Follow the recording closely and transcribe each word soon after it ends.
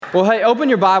Well, hey, open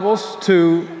your Bibles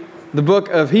to the book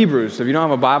of Hebrews. If you don't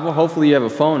have a Bible, hopefully you have a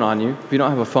phone on you. If you don't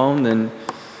have a phone, then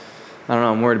I don't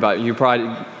know, I'm worried about you. You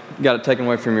probably got it taken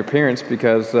away from your parents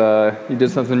because you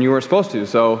did something you weren't supposed to.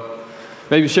 So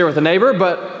maybe share with a neighbor,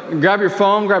 but grab your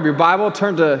phone, grab your Bible,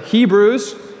 turn to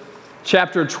Hebrews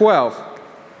chapter 12.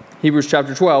 Hebrews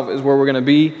chapter 12 is where we're going to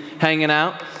be hanging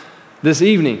out this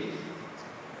evening.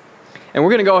 And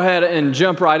we're going to go ahead and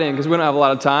jump right in because we don't have a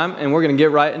lot of time, and we're going to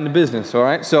get right into business, all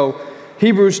right? So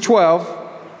Hebrews 12,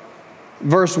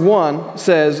 verse 1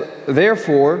 says,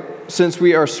 "Therefore, since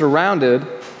we are surrounded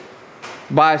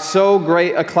by so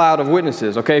great a cloud of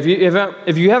witnesses." Okay, if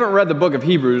you haven't read the book of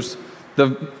Hebrews,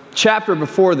 the chapter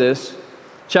before this,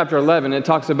 chapter 11, it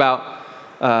talks about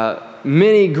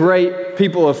many great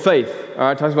people of faith. All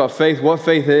right, it talks about faith, what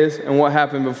faith is, and what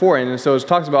happened before. And so it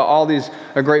talks about all these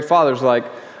great fathers like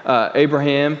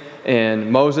Abraham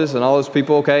and Moses and all those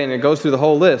people, okay? And it goes through the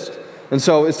whole list. And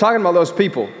so it's talking about those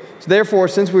people. So therefore,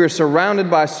 since we are surrounded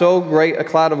by so great a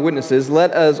cloud of witnesses,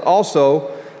 let us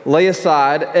also lay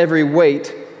aside every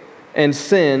weight and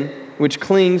sin which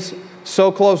clings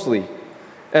so closely.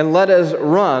 And let us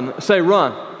run. Say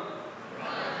run.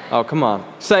 Oh, come on.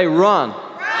 Say run.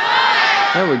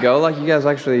 There we go. Like you guys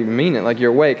actually mean it, like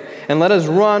you're awake. And let us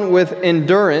run with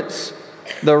endurance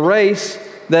the race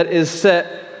that is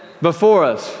set before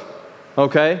us.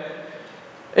 Okay?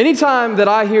 Anytime that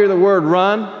I hear the word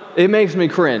run, it makes me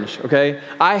cringe. Okay?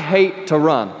 I hate to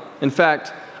run. In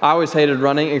fact, I always hated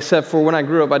running, except for when I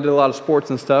grew up, I did a lot of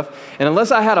sports and stuff. And unless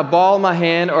I had a ball in my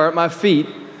hand or at my feet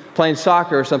playing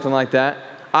soccer or something like that,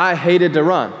 I hated to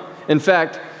run. In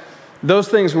fact, those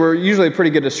things were usually a pretty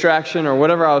good distraction or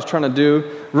whatever I was trying to do.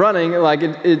 Running, like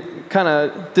it kind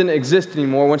of didn't exist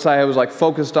anymore once I was like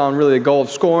focused on really the goal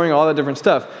of scoring, all that different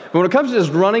stuff. But when it comes to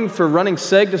just running for running's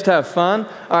sake, just to have fun,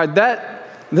 all right, that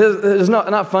is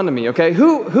not fun to me, okay?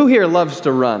 Who here loves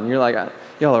to run? You're like,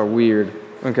 y'all are weird,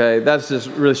 okay? That's just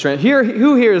really strange.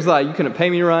 Who here is like, you couldn't pay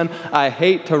me to run? I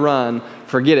hate to run.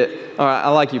 Forget it. All right, I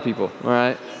like you people, all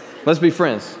right? Let's be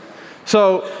friends.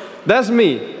 So that's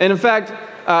me. And in fact,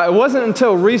 it wasn't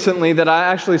until recently that I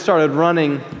actually started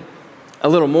running a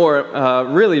little more,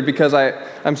 really, because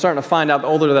I'm starting to find out the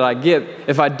older that I get,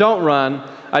 if I don't run,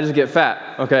 I just get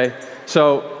fat, okay?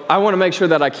 So I want to make sure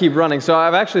that I keep running. So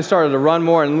I've actually started to run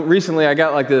more, and recently I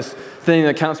got like this thing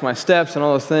that counts my steps and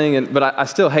all this thing, but I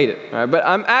still hate it, all right? But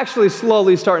I'm actually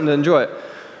slowly starting to enjoy it.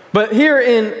 But here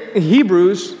in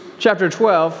Hebrews chapter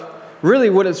 12,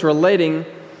 really what it's relating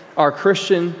our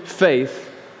Christian faith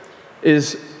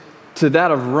is to that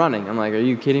of running. I'm like, are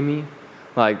you kidding me?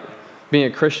 Like, being a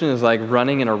Christian is like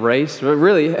running in a race. But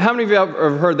really, how many of you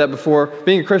have heard that before?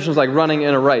 Being a Christian is like running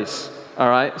in a race. All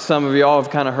right? Some of you all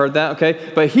have kind of heard that,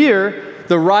 okay? But here,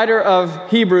 the writer of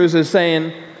Hebrews is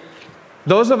saying,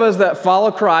 those of us that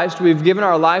follow Christ, we've given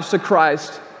our lives to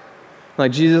Christ,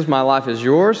 like, Jesus, my life is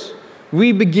yours.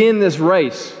 We begin this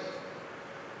race.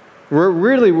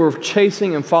 We're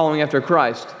chasing and following after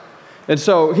Christ. And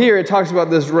so here it talks about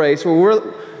this race.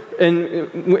 Well,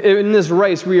 in this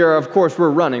race, we're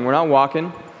running. We're not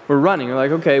walking. We're running. We're like,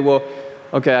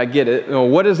 okay, I get it. Well,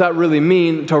 what does that really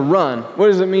mean to run? What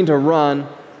does it mean to run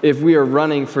if we are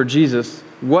running for Jesus?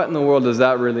 What in the world does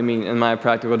that really mean in my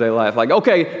practical day life? Like,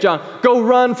 okay, John, go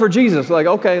run for Jesus. Like,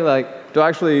 okay, like, do I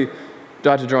have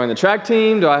to join the track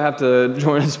team? Do I have to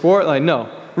join a sport? Like, no.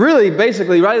 Really,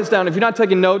 basically, write this down. If you're not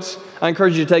taking notes, I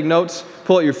encourage you to take notes.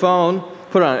 Pull out your phone,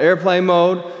 put it on airplane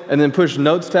mode, and then push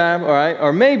notes tab, all right?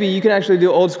 Or maybe you can actually do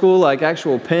old school, like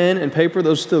actual pen and paper.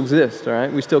 Those still exist, all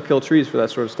right? We still kill trees for that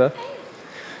sort of stuff.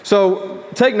 So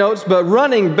take notes, but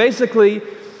running basically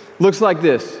looks like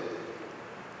this.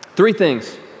 3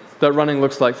 things that running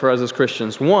looks like for us as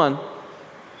Christians. 1,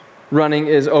 running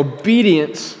is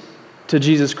obedience to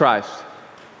Jesus Christ.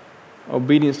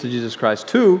 Obedience to Jesus Christ.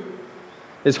 2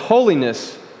 is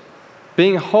holiness,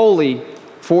 being holy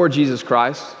for Jesus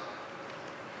Christ.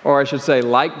 Or I should say,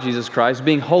 like Jesus Christ,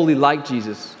 being holy like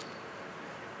Jesus.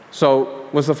 So,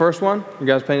 what's the first one? You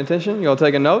guys paying attention? You all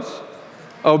taking notes?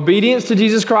 Obedience to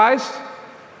Jesus Christ.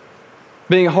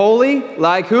 Being holy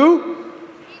like who?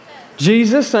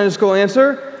 Jesus. Sunday school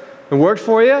answer. It worked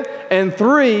for you. And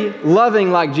 3, loving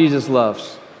like Jesus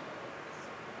loves.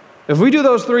 If we do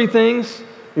those 3 things,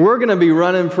 we're going to be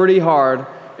running pretty hard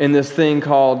in this thing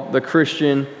called the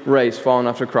Christian race, following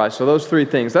after Christ. So those 3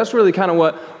 things, that's really kind of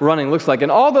what running looks like.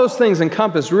 And all those things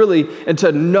encompass really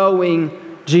into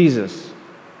knowing Jesus.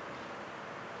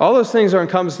 All those things are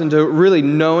encompassed into really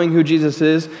knowing who Jesus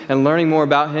is and learning more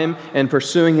about Him and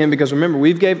pursuing Him. Because remember,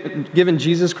 we've given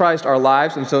Jesus Christ our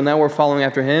lives, and so now we're following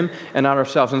after Him and not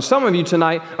ourselves. And some of you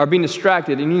tonight are being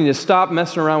distracted, and you need to stop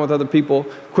messing around with other people.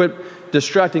 Quit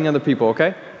distracting other people,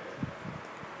 okay?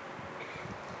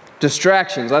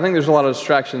 Distractions. I think there's a lot of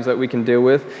distractions that we can deal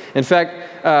with. In fact,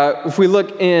 if we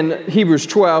look in Hebrews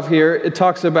 12 here, it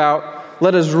talks about,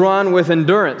 let us run with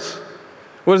endurance.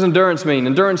 What does endurance mean?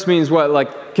 Endurance means what?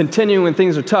 Like continuing when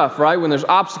things are tough, right? When there's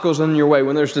obstacles in your way,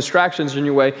 when there's distractions in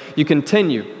your way, you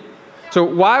continue. So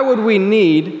why would we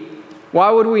need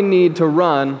to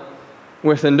run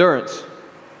with endurance?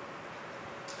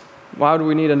 Why would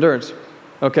we need endurance?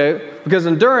 Okay? Because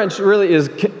endurance really is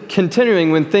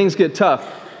continuing when things get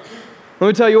tough. Let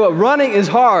me tell you what, running is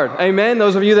hard. Amen?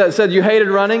 Those of you that said you hated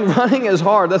running, running is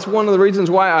hard. That's one of the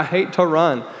reasons why I hate to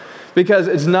run. Because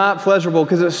it's not pleasurable,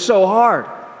 because it's so hard.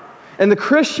 And the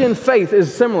Christian faith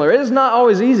is similar. It is not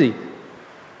always easy.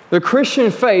 The Christian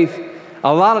faith,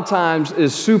 a lot of times,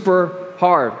 is super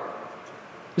hard.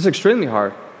 It's extremely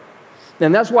hard.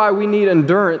 And that's why we need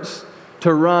endurance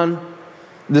to run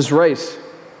this race.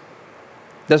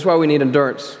 That's why we need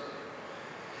endurance.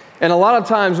 And a lot of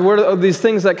times, what are these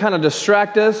things that kind of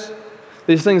distract us,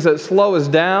 these things that slow us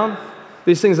down,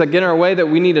 these things that get in our way that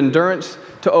we need endurance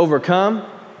to overcome?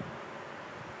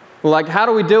 Well, like, how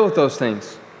do we deal with those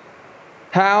things?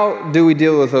 How do we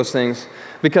deal with those things?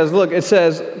 Because look, it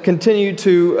says, continue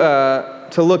to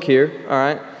look here, all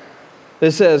right?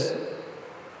 It says,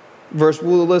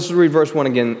 let's read verse 1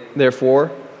 again.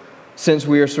 Therefore, since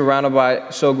we are surrounded by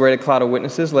so great a cloud of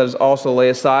witnesses, let us also lay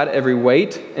aside every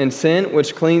weight and sin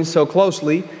which clings so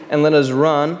closely, and let us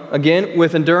run, again,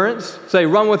 with endurance. Say,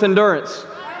 run with endurance.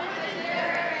 Run with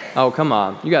endurance. Oh, come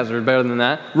on. You guys are better than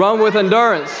that. Run with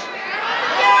endurance.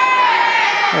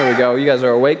 There we go. You guys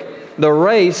are awake. The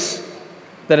race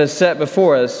that is set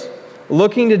before us,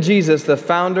 looking to Jesus, the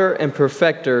founder and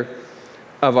perfecter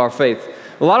of our faith.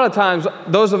 A lot of times,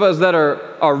 those of us that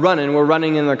are running, we're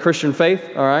running in the Christian faith,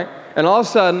 all right? And all of a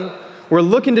sudden, we're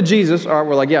looking to Jesus. All right,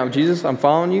 we're like, yeah, Jesus, I'm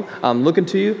following you. I'm looking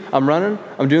to you. I'm running.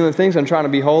 I'm doing the things. I'm trying to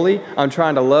be holy. I'm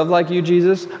trying to love like you,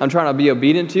 Jesus. I'm trying to be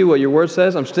obedient to you, what your word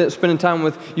says. I'm spending time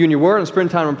with you and your word. I'm spending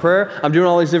time in prayer. I'm doing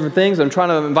all these different things. I'm trying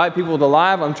to invite people to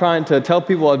live. I'm trying to tell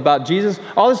people about Jesus.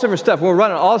 All this different stuff. We're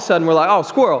running. All of a sudden, we're like, oh,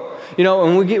 squirrel. You know,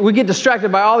 and we get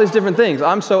distracted by all these different things.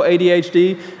 I'm so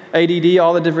ADHD, ADD,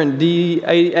 all the different D,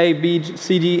 A, B,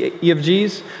 C, D, E, F,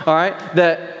 Gs, all right,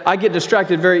 that I get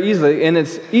distracted very easily, and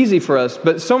it's easy for us.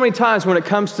 But so many times when it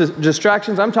comes to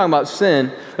distractions, I'm talking about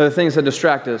sin, are the things that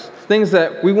distract us. Things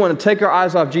that we want to take our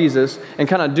eyes off Jesus and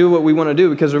kind of do what we want to do.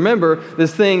 Because remember,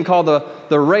 this thing called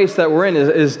the race that we're in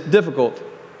is difficult.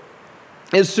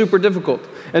 It's super difficult.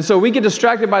 And so we get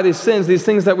distracted by these sins, these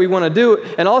things that we want to do,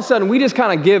 and all of a sudden we just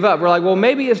kind of give up. We're like, well,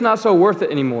 maybe it's not so worth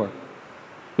it anymore.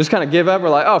 Just kind of give up. We're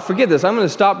like, oh, forget this. I'm going to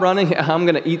stop running. I'm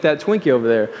going to eat that Twinkie over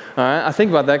there. All right? I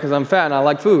think about that because I'm fat and I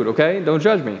like food, okay? Don't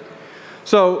judge me.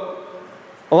 So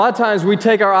a lot of times we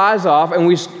take our eyes off and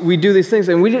we do these things,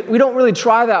 and we don't really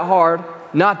try that hard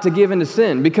not to give into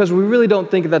sin because we really don't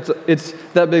think it's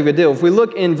that big of a deal. If we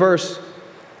look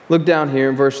down here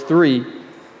in verse 3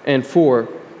 and 4,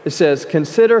 it says,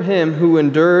 consider him who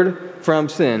endured from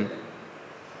sin.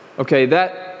 Okay,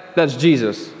 that's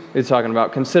Jesus. It's talking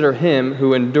about, consider him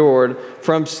who endured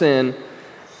from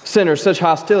sinners such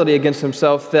hostility against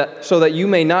himself, so that you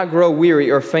may not grow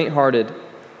weary or faint-hearted.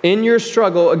 In your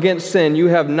struggle against sin, you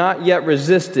have not yet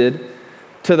resisted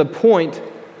to the point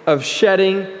of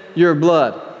shedding your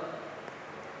blood.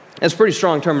 That's pretty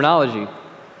strong terminology.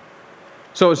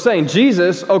 So it's saying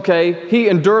Jesus, okay, he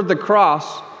endured the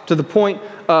cross to the point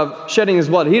of shedding his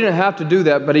blood. He didn't have to do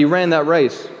that, but he ran that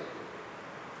race.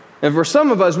 And for some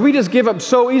of us, we just give up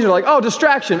so easily, like, oh,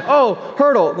 distraction, oh,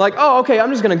 hurdle, like, oh, okay, I'm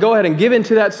just going to go ahead and give in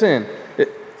to that sin.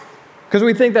 Because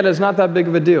we think that it's not that big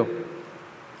of a deal.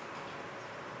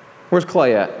 Where's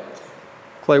Clay at?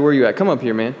 Clay, where are you at? Come up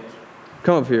here, man.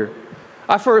 Come up here.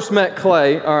 I first met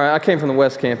Clay, all right, I came from the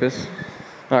West Campus.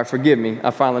 All right, forgive me.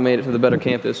 I finally made it to the better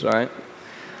campus, all right?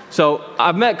 So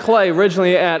I met Clay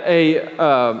originally at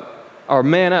our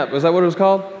Man Up. Was that what it was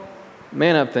called?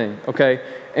 Man Up thing, okay?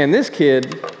 And this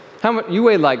kid... How much? You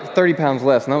weighed like 30 pounds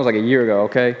less, and that was like a year ago,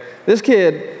 okay? This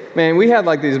kid, man, we had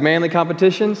like these manly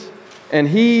competitions, and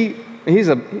he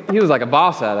was like a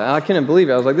boss at it. And I couldn't believe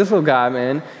it. I was like, this little guy,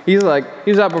 man, he was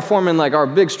outperforming like our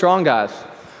big, strong guys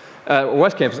at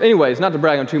West Campus. Anyways, not to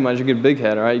brag on too much, you get a big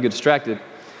head, all right? You get distracted.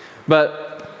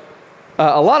 But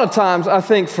a lot of times, I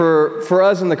think for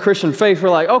us in the Christian faith, we're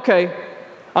like, okay,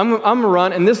 I'm going to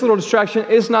run, and this little distraction,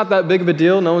 it's not that big of a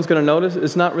deal. No one's going to notice.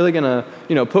 It's not really going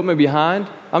to, put me behind.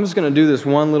 I'm just going to do this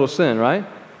one little sin, right?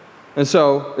 And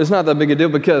so it's not that big a deal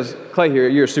because, Clay here,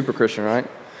 you're a super Christian, right?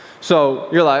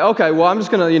 So you're like, okay, well, I'm just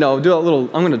going to, do a little,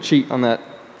 I'm going to cheat on that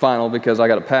final because I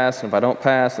got to pass, and if I don't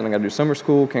pass, then I got to do summer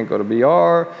school, can't go to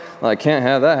BR, like can't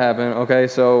have that happen, okay?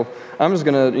 So I'm just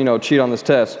going to, cheat on this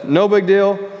test. No big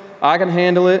deal. I can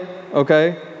handle it,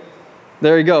 okay?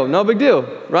 There you go. No big deal,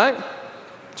 right?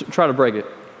 Try to break it.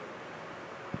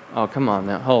 Oh, come on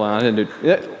now. Hold on. I didn't do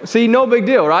it. See, no big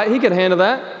deal, right? He can handle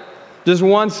that. Just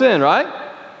one sin, right?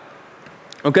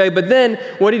 Okay, but then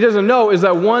what he doesn't know is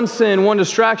that one sin, one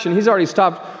distraction, he's already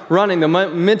stopped running. The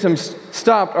momentum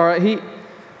stopped, all right?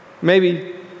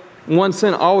 Maybe one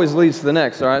sin always leads to the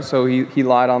next, all right? So he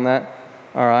lied on that,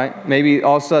 all right? Maybe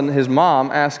all of a sudden his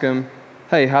mom asked him,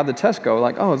 hey, how'd the test go?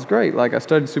 Like, oh, it's great. Like, I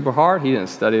studied super hard. He didn't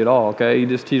study at all, okay? He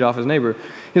just teed off his neighbor.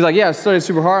 He's like, yeah, I studied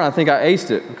super hard, and I think I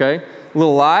aced it, okay? A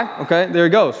little lie, okay? There he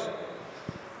goes.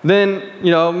 Then,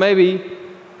 maybe,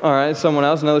 all right, someone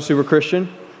else, another super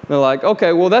Christian, they're like,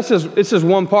 okay, well, it's just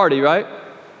one party, right?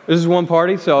 This is one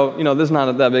party, so, this is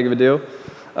not that big of a deal.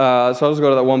 So I'll just go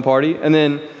to that one party. And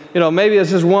then, maybe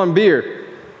it's just one beer.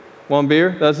 One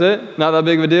beer, that's it? Not that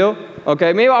big of a deal?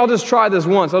 Okay, maybe I'll just try this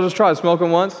once. I'll just try smoking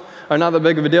once. Or not that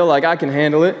big of a deal, like I can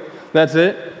handle it. That's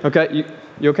it. Okay,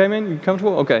 you okay, man? You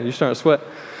comfortable? Okay, you're starting to sweat.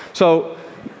 So,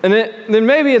 and then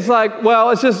maybe it's like, well,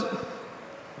 it's just,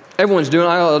 everyone's doing it.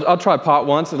 I'll try pot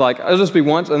once. Like, it'll just be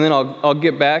once, and then I'll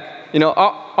get back.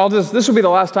 This will be the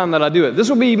last time that I do it. This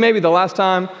will be maybe the last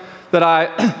time that I,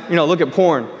 look at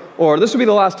porn. Or this will be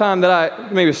the last time that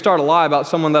I maybe start a lie about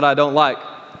someone that I don't like.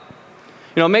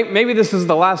 Maybe this is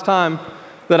the last time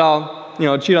that I'll,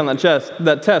 cheat on that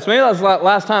test. Maybe that's the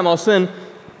last time I'll send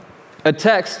a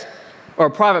text or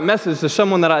a private message to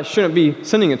someone that I shouldn't be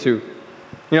sending it to.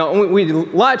 We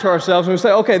lie to ourselves and we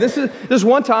say, okay, this is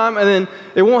one time, and then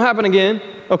it won't happen again,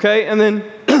 okay? And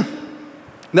then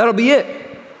that'll be it.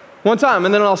 One time,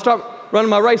 and then I'll start running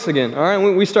my race again, all right?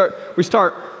 And we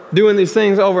start doing these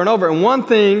things over and over, and one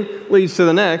thing leads to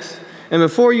the next, and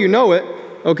before you know it,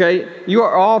 okay, you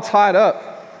are all tied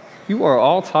up. You are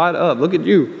all tied up. Look at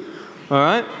you. All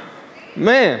right?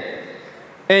 Man.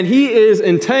 And he is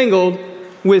entangled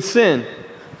with sin.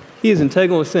 He is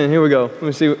entangled with sin. Here we go. Let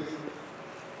me see.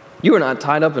 You are not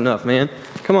tied up enough, man.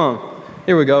 Come on.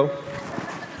 Here we go.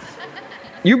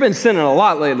 You've been sinning a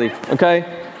lot lately,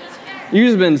 okay? You've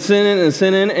just been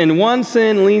sinning, and one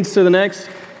sin leads to the next,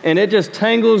 and it just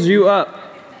tangles you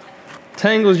up.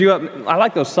 Tangles you up. I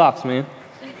like those socks, man.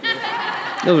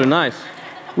 Those are nice.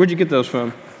 Where'd you get those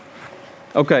from?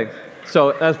 Okay,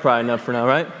 so that's probably enough for now,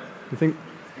 right? You think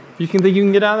you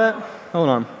can get out of that? Hold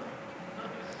on.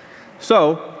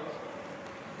 So,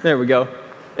 there we go.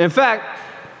 In fact,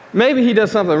 maybe he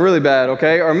does something really bad,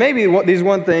 okay? Or maybe these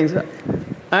one things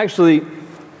actually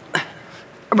are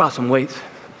about some weights.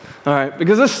 All right,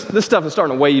 because this stuff is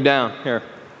starting to weigh you down. Here.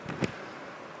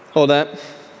 Hold that.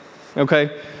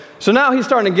 Okay. So now he's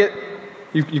starting to get,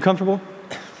 you comfortable?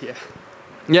 Yeah.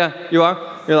 Yeah, you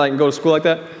are? You're like, go to school like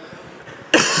that?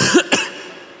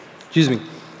 Excuse me.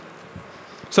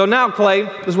 So now, Clay,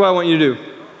 this is what I want you to do.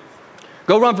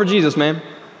 Go run for Jesus, man.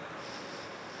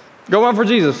 Go run for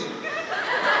Jesus.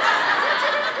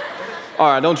 All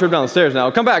right, don't trip down the stairs now.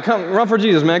 Come back, run for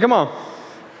Jesus, man, come on.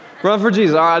 Run for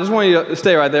Jesus. All right, I just want you to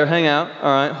stay right there, hang out.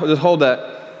 All right, just hold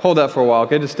that for a while,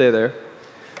 okay? Just stay there.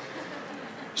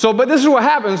 So, but this is what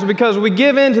happens because we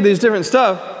give in to these different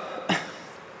stuff.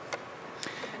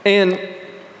 And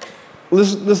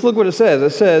let's look what it says.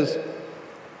 It says,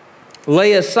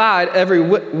 lay aside every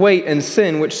weight and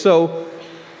sin which so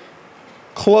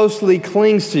closely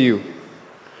clings to you.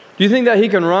 Do you think that he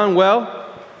can run well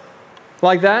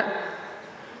like that?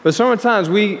 But so many times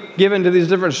we give into these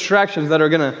different distractions that are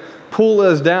going to pull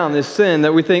us down, this sin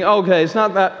that we think, okay, it's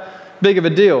not that big of a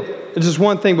deal. It's just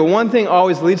one thing, but one thing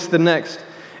always leads to the next,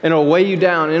 and it'll weigh you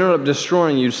down and end up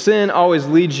destroying you. Sin always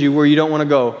leads you where you don't want to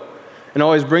go, and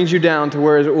always brings you down to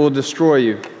where it will destroy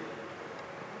you.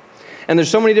 And there's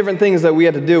so many different things that we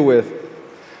have to deal with.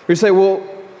 We say, well,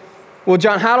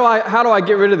 John, how do I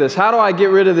get rid of this? How do I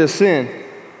get rid of this sin?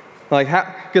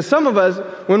 Because some of us,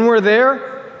 when we're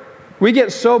there, we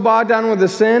get so bogged down with the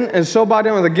sin and so bogged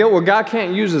down with the guilt where God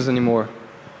can't use us anymore.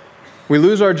 We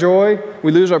lose our joy.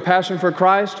 We lose our passion for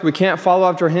Christ. We can't follow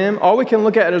after Him. All we can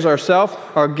look at is ourselves,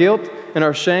 our guilt, and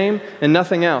our shame, and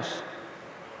nothing else.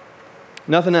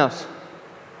 Nothing else.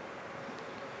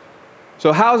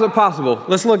 So how is it possible?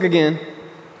 Let's look again.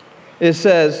 It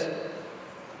says,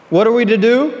 what are we to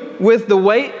do with the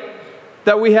weight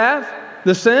that we have?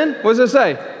 The sin? What does it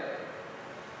say?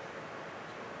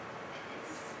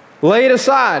 Lay it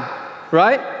aside,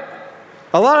 right?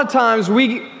 A lot of times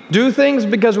we do things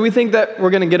because we think that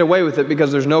we're going to get away with it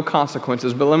because there's no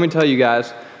consequences. But let me tell you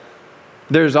guys,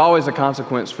 there's always a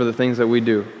consequence for the things that we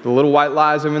do. The little white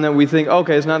lies, even that we think,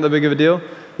 okay, it's not that big of a deal.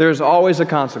 there's always a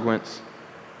consequence.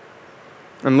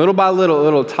 And little by little,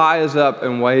 it'll tie us up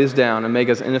and weigh us down and make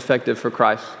us ineffective for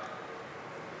Christ.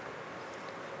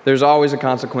 There's always a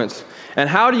consequence. And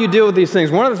how do you deal with these things?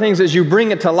 One of the things is you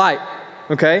bring it to light,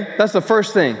 okay? That's the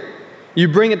first thing. You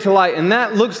bring it to light, and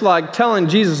that looks like telling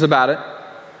Jesus about it.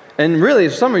 And really,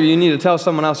 some of you need to tell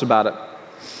someone else about it.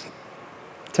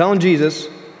 Telling Jesus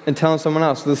and telling someone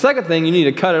else. The second thing, you need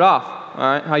to cut it off. All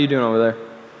right, how you doing over there?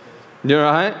 You doing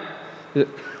all right?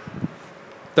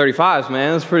 35s,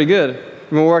 man, that's pretty good. You've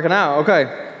been working out,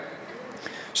 okay.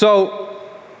 So,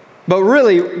 but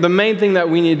really, the main thing that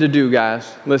we need to do,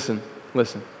 guys, listen.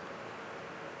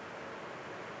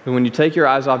 When you take your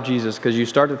eyes off Jesus, because you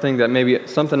start to think that maybe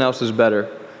something else is better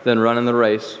than running the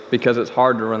race, because it's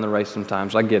hard to run the race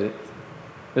sometimes. I get it.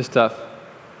 It's tough.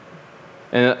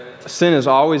 And sin is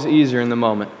always easier in the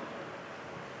moment.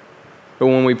 But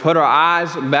when we put our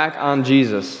eyes back on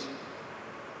Jesus,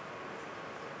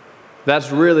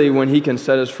 that's really when He can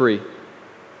set us free.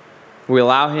 We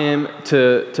allow Him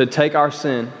to take our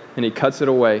sin, and He cuts it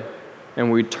away,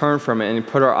 and we turn from it and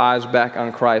put our eyes back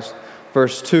on Christ.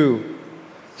 Verse 2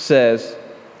 says,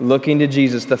 looking to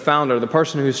Jesus, the founder, the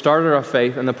person who started our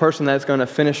faith, and the person that's going to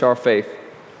finish our faith.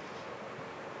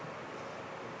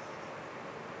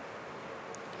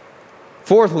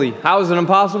 Fourthly, how is it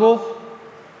impossible?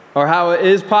 Or how it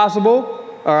is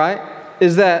possible, all right,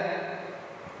 is that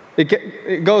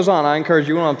it goes on. I encourage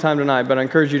you, we don't have time tonight, but I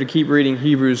encourage you to keep reading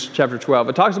Hebrews chapter 12.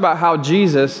 It talks about how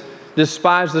Jesus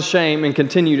despised the shame and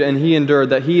continued, and He endured,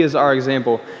 that He is our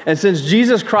example. And since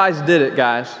Jesus Christ did it,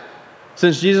 guys,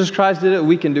 since Jesus Christ did it,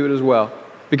 we can do it as well.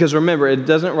 Because remember, it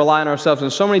doesn't rely on ourselves.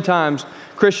 And so many times,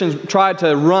 Christians try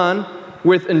to run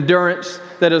with endurance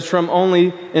that is from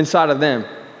only inside of them.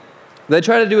 They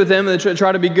try to do with them, and they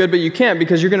try to be good, but you can't,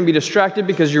 because you're going to be distracted,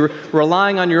 because you're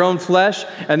relying on your own flesh,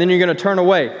 and then you're going to turn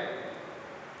away.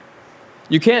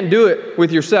 You can't do it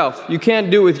with yourself. You can't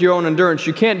do it with your own endurance.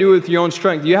 You can't do it with your own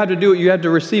strength. You have to do it. You have to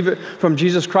receive it from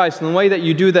Jesus Christ. And the way that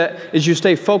you do that is you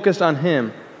stay focused on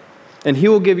Him. And He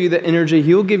will give you the energy.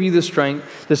 He will give you the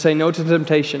strength to say no to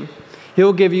temptation.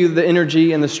 He'll give you the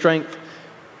energy and the strength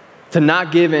to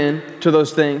not give in to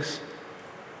those things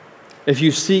if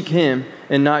you seek Him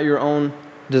and not your own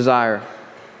desire.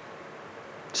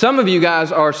 Some of you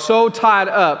guys are so tied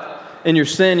up in your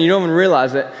sin, you don't even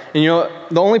realize it. And you know,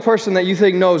 the only person that you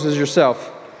think knows is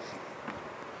yourself.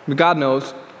 But God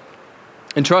knows.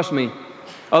 And trust me,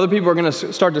 other people are going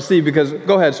to start to see, because,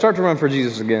 go ahead, start to run for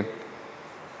Jesus again.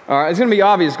 All right, it's going to be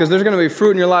obvious, because there's going to be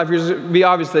fruit in your life. It's going to be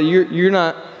obvious that you're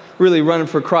not really running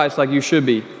for Christ like you should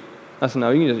be. That's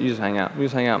no, you just hang out. You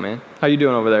just hang out, man. How you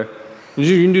doing over there?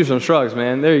 You can do some shrugs,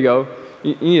 man. There you go.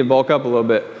 You need to bulk up a little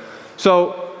bit.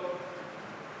 So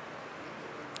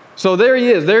there he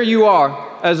is. There you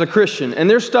are as a Christian. And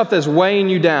there's stuff that's weighing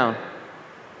you down.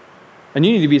 And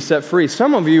you need to be set free.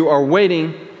 Some of you are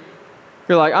waiting.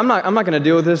 You're like, I'm not going to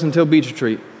deal with this until Beach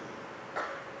Retreat.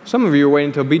 Some of you are waiting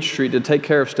until Beach Retreat to take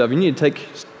care of stuff. You need to take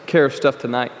care of stuff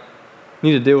tonight.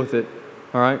 You need to deal with it.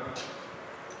 All right?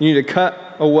 You need to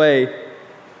cut away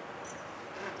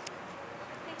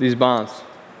these bonds.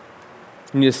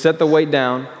 You need to set the weight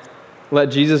down. Let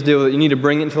Jesus deal with it. You need to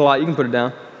bring it into the light. You can put it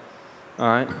down. All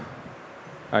right? All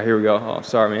right, here we go. Oh,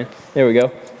 sorry, man. There we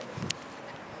go.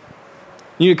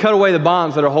 You need to cut away the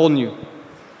bonds that are holding you.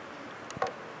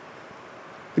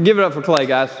 Give it up for Clay,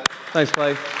 guys. Thanks,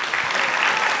 Clay.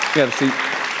 You have a seat.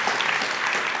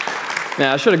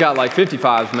 Man, I should have got like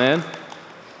 55s, man.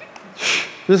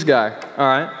 This guy, all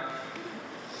right?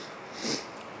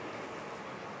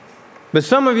 But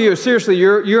some of you, seriously,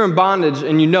 you're in bondage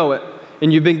and you know it,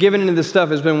 and you've been given into this stuff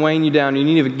that's been weighing you down. You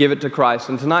need to give it to Christ.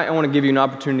 And tonight, I want to give you an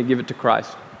opportunity to give it to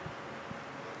Christ.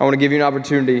 I want to give you an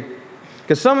opportunity,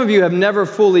 because some of you have never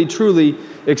fully, truly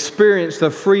experienced the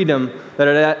freedom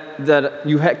that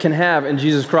you can have in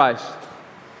Jesus Christ.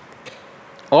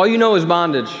 All you know is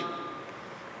bondage.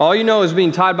 All you know is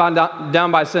being tied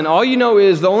down by sin. All you know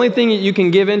is the only thing that you can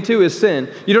give into is sin.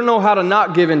 You don't know how to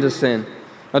not give into sin.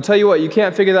 I'll tell you what, you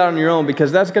can't figure that out on your own,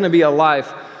 because that's going to be a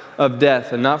life of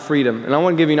death and not freedom. And I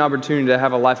want to give you an opportunity to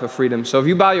have a life of freedom. So if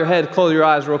you bow your head, close your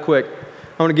eyes real quick,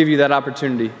 I want to give you that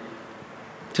opportunity.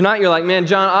 Tonight you're like, man,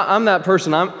 John, I'm that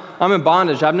person. I'm in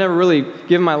bondage. I've never really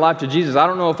given my life to Jesus. I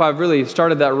don't know if I've really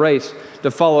started that race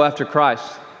to follow after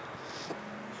Christ.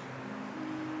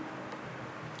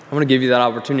 I want to give you that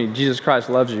opportunity. Jesus Christ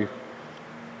loves you.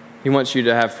 He wants you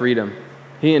to have freedom.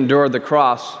 He endured the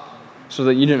cross so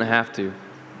that you didn't have to.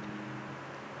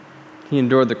 He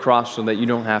endured the cross so that you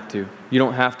don't have to. You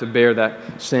don't have to bear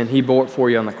that sin. He bore it for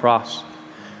you on the cross.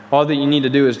 All that you need to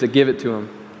do is to give it to Him.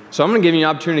 So I'm going to give you an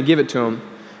opportunity to give it to Him.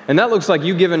 And that looks like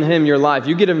you giving him your life.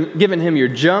 You giving him your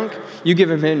junk. You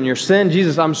giving him your sin.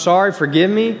 Jesus, I'm sorry. Forgive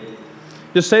me.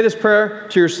 Just say this prayer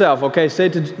to yourself, okay?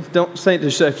 Don't say it to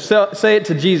yourself. Say it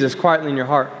to Jesus quietly in your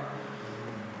heart.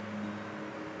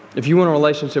 If you want a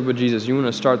relationship with Jesus, you want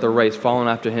to start the race following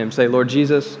after him, say, Lord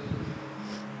Jesus,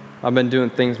 I've been doing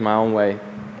things my own way.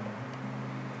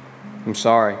 I'm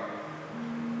sorry.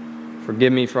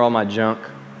 Forgive me for all my junk.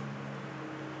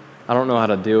 I don't know how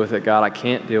to deal with it, God. I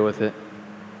can't deal with it.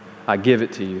 I give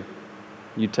it to you.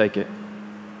 You take it.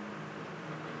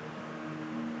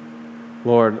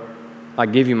 Lord, I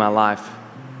give you my life.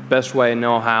 Best way I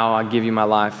know how, I give you my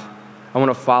life. I want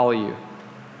to follow you.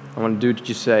 I want to do what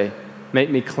you say. Make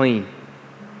me clean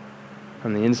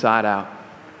from the inside out.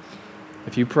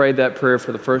 If you prayed that prayer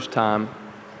for the first time,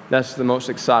 that's the most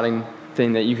exciting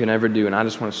thing that you can ever do, and I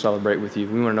just want to celebrate with you.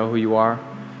 We want to know who you are.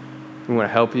 We want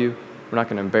to help you. We're not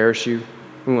going to embarrass you.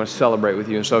 We want to celebrate with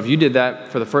you. And so if you did that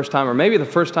for the first time, or maybe the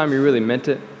first time you really meant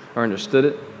it or understood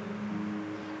it,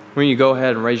 when you go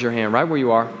ahead and raise your hand right where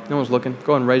you are, no one's looking,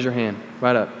 go ahead and raise your hand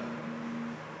right up.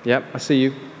 Yep, I see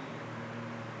you.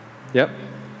 Yep.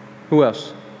 Who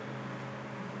else?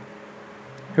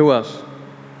 Who else?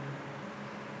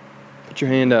 Put your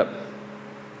hand up.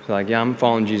 It's like, yeah, I'm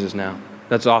following Jesus now.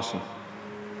 That's awesome.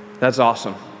 That's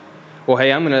awesome. Well,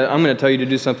 hey, I'm gonna tell you to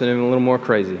do something even a little more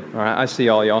crazy. All right, I see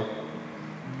all y'all.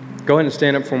 Go ahead and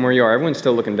stand up from where you are. Everyone's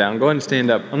still looking down. Go ahead and stand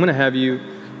up. I'm gonna have you.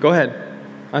 Go ahead.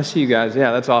 I see you guys.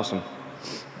 Yeah, that's awesome.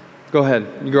 Go ahead.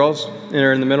 You girls that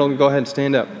are in the middle, go ahead and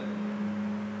stand up.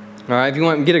 All right, if you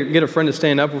want, get a friend to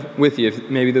stand up with you. If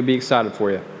maybe they'll be excited for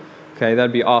you. Okay,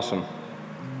 that'd be awesome.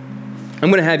 I'm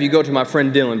going to have you go to my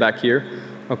friend Dylan back here,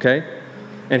 okay?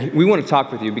 And we want to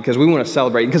talk with you because we want to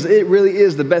celebrate, because it really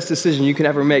is the best decision you can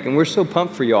ever make, and we're so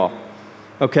pumped for y'all,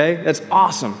 okay? That's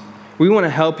awesome. We want to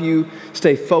help you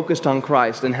stay focused on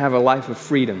Christ and have a life of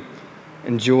freedom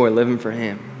and joy living for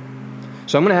Him.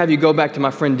 So I'm going to have you go back to my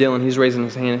friend Dylan. He's raising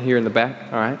his hand here in the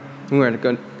back, all right? And we're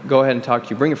going to go ahead and talk to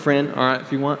you. Bring a friend, all right,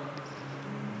 if you want.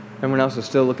 Everyone else is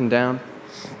still looking down.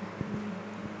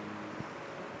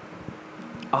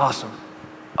 Awesome.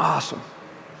 Awesome.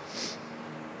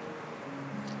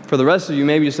 For the rest of you,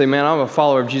 maybe you say, man, I'm a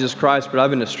follower of Jesus Christ, but I've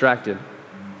been distracted.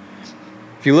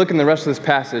 If you look in the rest of this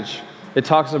passage, it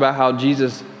talks about how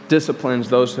Jesus disciplines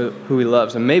those who He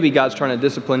loves. And maybe God's trying to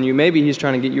discipline you. Maybe He's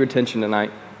trying to get your attention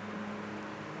tonight.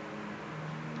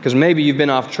 Because maybe you've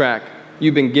been off track.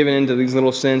 You've been given into these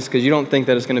little sins because you don't think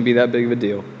that it's going to be that big of a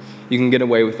deal. You can get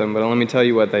away with them, but let me tell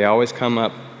you what, they always come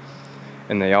up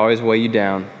and they always weigh you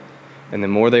down. And the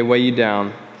more they weigh you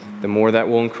down, the more that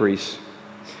will increase.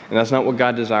 And that's not what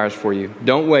God desires for you.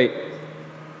 Don't wait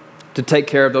to take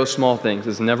care of those small things.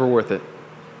 It's never worth it.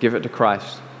 Give it to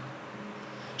Christ.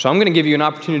 So I'm going to give you an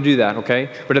opportunity to do that, okay?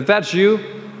 But if that's you,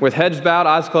 with heads bowed,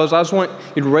 eyes closed, I just want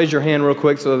you to raise your hand real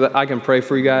quick so that I can pray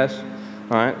for you guys.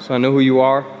 All right? So I know who you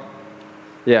are.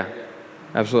 Yeah,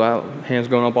 absolutely. Hands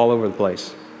going up all over the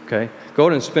place, okay? Go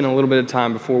ahead and spend a little bit of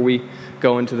time before we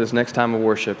go into this next time of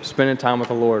worship. Spending time with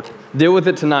the Lord. Deal with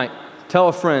it tonight. Tell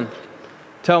a friend.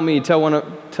 Tell me. Tell one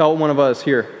of us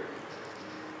here.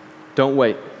 Don't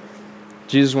wait.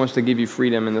 Jesus wants to give you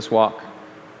freedom in this walk.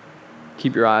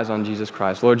 Keep your eyes on Jesus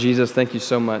Christ. Lord Jesus, thank you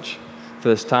so much for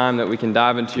this time that we can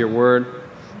dive into your word.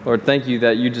 Lord, thank you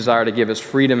that you desire to give us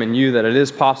freedom in you, that it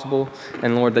is possible.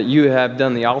 And Lord, that you have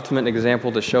done the ultimate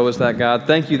example to show us that, God.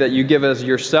 Thank you that you give us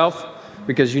yourself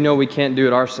because you know we can't do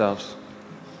it ourselves.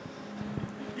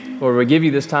 Lord, we give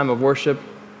you this time of worship.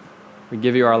 We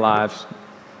give you our lives.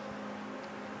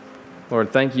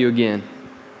 Lord, thank you again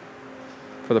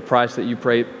for the price that you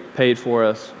paid for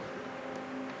us.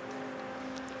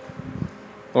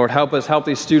 Lord, help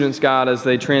these students, God, as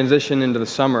they transition into the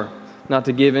summer, not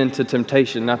to give in to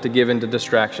temptation, not to give in to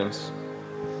distractions.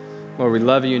 Lord, we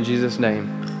love you in Jesus'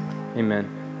 name.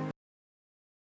 Amen.